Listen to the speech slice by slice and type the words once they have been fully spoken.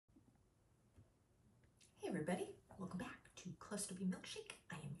everybody, welcome back to Cluster B Milkshake.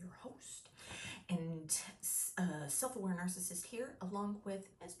 I am your host and self-aware narcissist here, along with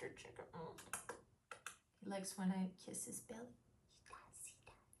Mr. Chicken. He likes when I kiss his belly. He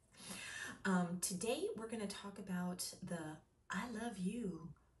does. Today we're going to talk about the I love you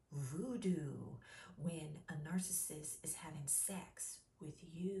voodoo when a narcissist is having sex with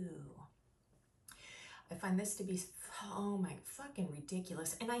you. I find this to be, oh my fucking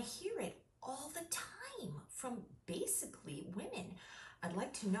ridiculous, and I hear it all the time from basically women. I'd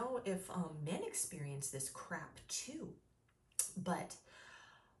like to know if men experience this crap too. But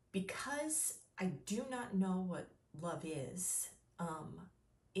because I do not know what love is,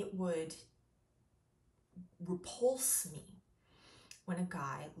 it would repulse me when a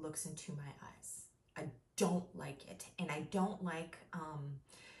guy looks into my eyes. I don't like it, and I don't like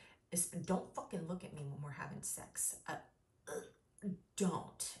don't fucking look at me when we're having sex.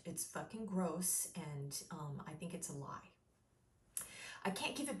 Don't. It's fucking gross, and I think it's a lie. I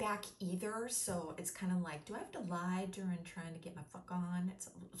can't give it back either, so it's kind of like, do I have to lie during trying to get my fuck on?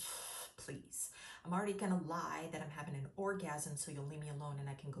 It's please. I'm already gonna lie that I'm having an orgasm, so you'll leave me alone and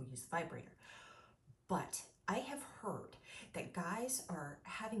I can go use the vibrator. But I have heard that guys are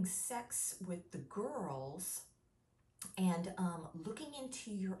having sex with the girls and looking into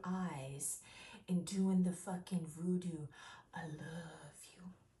your eyes and doing the fucking voodoo. I love you.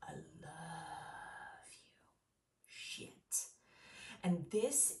 I love you. Shit. And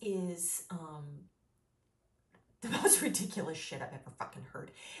this is the most ridiculous shit I've ever fucking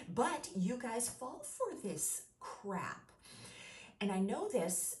heard. But you guys fall for this crap. And I know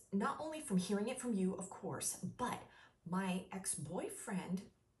this not only from hearing it from you, of course, but my ex-boyfriend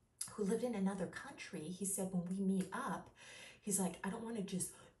who lived in another country, he said when we meet up, he's like, I don't want to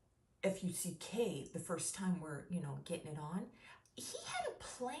just F-U-C-K the first time we're, getting it on. He had a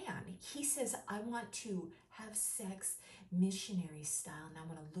plan. He says, I want to have sex missionary style, and I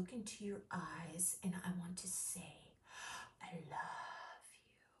want to look into your eyes and I want to say, I love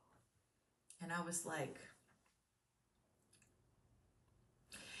you. And I was like,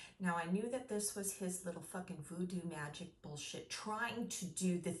 now I knew that this was his little fucking voodoo magic bullshit trying to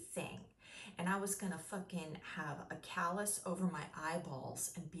do the thing. And I was gonna fucking have a callus over my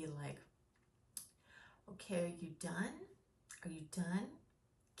eyeballs and be like, okay, are you done? Are you done?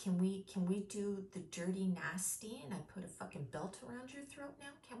 Can we do the dirty nasty and I put a fucking belt around your throat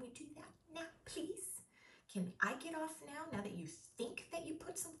now? Can we do that now, please? Can I get off now that you think that you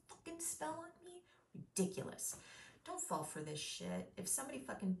put some fucking spell on me? Ridiculous. Don't fall for this shit. If somebody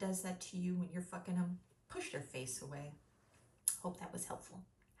fucking does that to you when you're fucking them, push their face away. Hope that was helpful.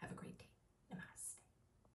 Have a great day.